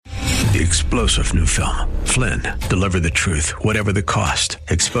The explosive new film, Flynn, Deliver the Truth, Whatever the Cost,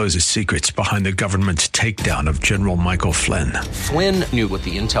 exposes secrets behind the government's takedown of General Michael Flynn. Flynn knew what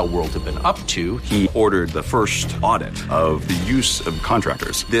the intel world had been up to. He ordered the first audit of the use of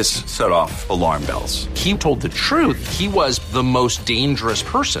contractors. This set off alarm bells. He told the truth. He was the most dangerous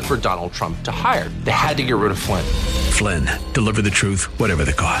person for Donald Trump to hire. They had to get rid of Flynn. Flynn, Deliver the Truth, Whatever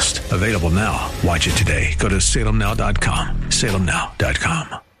the Cost. Available now. Watch it today. Go to salemnow.com.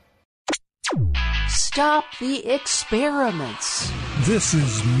 salemnow.com. Stop the experiments. This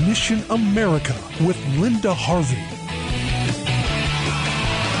is Mission America with Linda Harvey.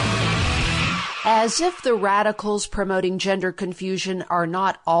 As if the radicals promoting gender confusion are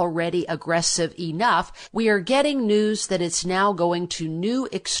not already aggressive enough, we are getting news that it's now going to new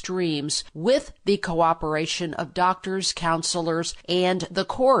extremes with the cooperation of doctors, counselors, and the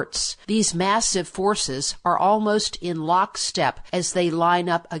courts. These massive forces are almost in lockstep as they line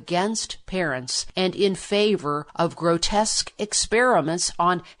up against parents and in favor of grotesque experiments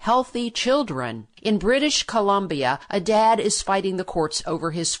on healthy children. In British Columbia, a dad is fighting the courts over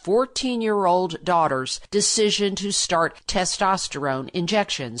his 14-year-old daughter's decision to start testosterone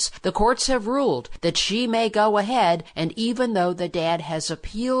injections. The courts have ruled that she may go ahead, and even though the dad has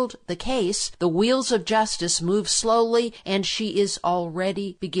appealed the case, the wheels of justice move slowly, and she is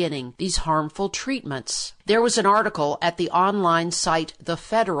already beginning these harmful treatments. There was an article at the online site The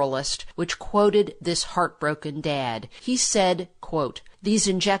Federalist which quoted this heartbroken dad. He said, quote, "These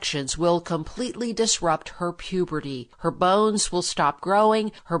injections will completely disrupt her puberty. Her bones will stop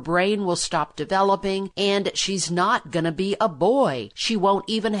growing, her brain will stop developing, and she's not gonna be a boy. She won't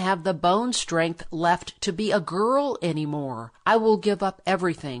even have the bone strength left to be a girl anymore. I will give up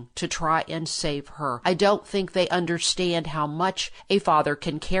everything to try and save her. I don't think they understand how much a father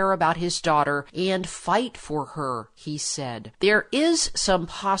can care about his daughter and fight for her," he said. There is some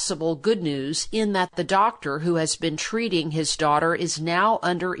possible good news in that the doctor who has been treating his daughter is now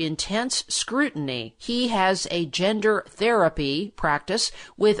under intense scrutiny. He has a gender therapy practice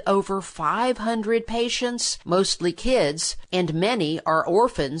with over 500 patients, mostly kids, and many are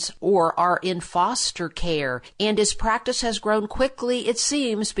orphans or are in foster care, and his practice has grown quickly, it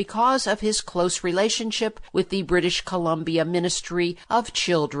seems, because of his close relationship with the British Columbia Ministry of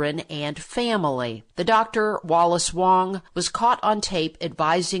Children and Family. The Dr. Wallace Wong was caught on tape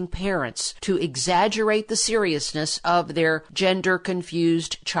advising parents to exaggerate the seriousness of their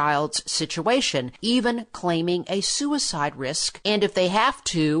gender-confused child's situation, even claiming a suicide risk, and if they have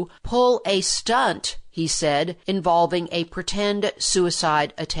to, pull a stunt, he said, involving a pretend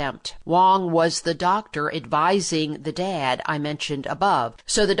suicide attempt. Wong was the doctor advising the dad I mentioned above.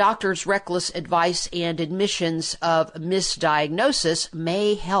 So the doctor's reckless advice and admissions of misdiagnosis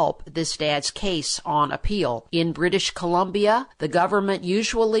may help this dad's case on appeal. In British Columbia, the government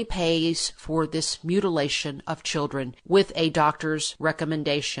usually pays for this mutilation of children with a doctor's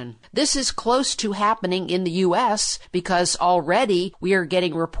recommendation. This is close to happening in the U.S. because already we are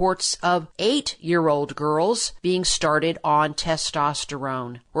getting reports of 8-year-old girls being started on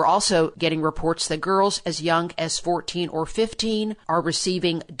testosterone. We're also getting reports that girls as young as 14 or 15 are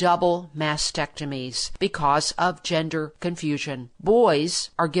receiving double mastectomies because of gender confusion.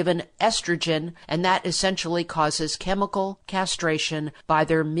 Boys are given estrogen, and that essentially causes chemical castration by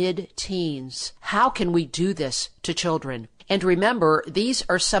their mid-teens. How can we do this to children? And remember, these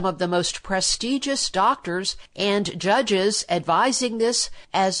are some of the most prestigious doctors and judges advising this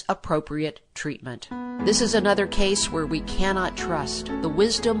as appropriate treatment. This is another case where we cannot trust the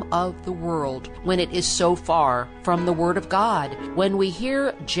wisdom of the world when it is so far from the Word of God. When we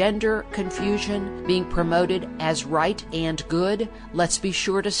hear gender confusion being promoted as right and good, let's be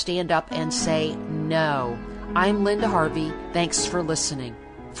sure to stand up and say no. I'm Linda Harvey. Thanks for listening.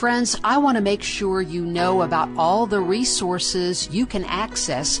 Friends, I want to make sure you know about all the resources you can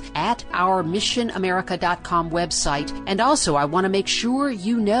access at our missionamerica.com website. And also, I want to make sure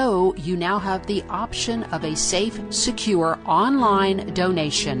you know you now have the option of a safe, secure online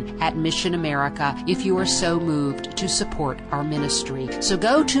donation at Mission America if you are so moved to support our ministry. So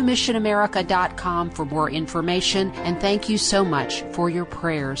go to missionamerica.com for more information, and thank you so much for your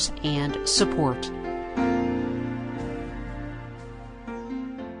prayers and support.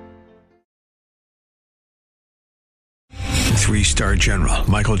 Three-star General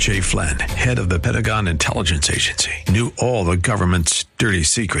Michael J. Flynn, head of the Pentagon Intelligence Agency, knew all the government's dirty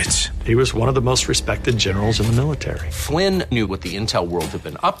secrets. He was one of the most respected generals in the military. Flynn knew what the intel world had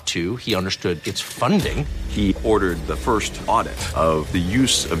been up to. He understood its funding. He ordered the first audit of the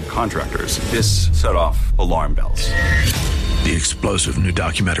use of contractors. This set off alarm bells. The explosive new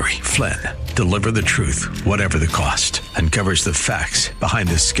documentary, Flynn, Deliver the Truth, Whatever the Cost, uncovers the facts behind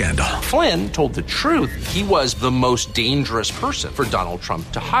this scandal. Flynn told the truth. He was the most dangerous person for Donald Trump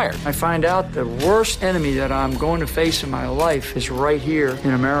to hire. I find out the worst enemy that I'm going to face in my life is right here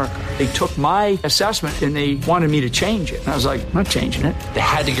in America. They took my assessment and they wanted me to change it. And I was like, I'm not changing it. They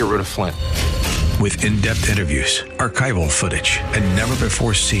had to get rid of Flynn. With in-depth interviews, archival footage, and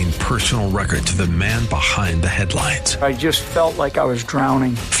never-before-seen personal records of the man behind the headlines. I just felt like I was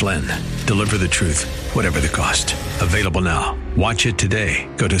drowning. Flynn, Deliver the Truth, Whatever the Cost. Available now. Watch it today.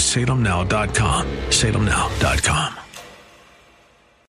 Go to salemnow.com. salemnow.com.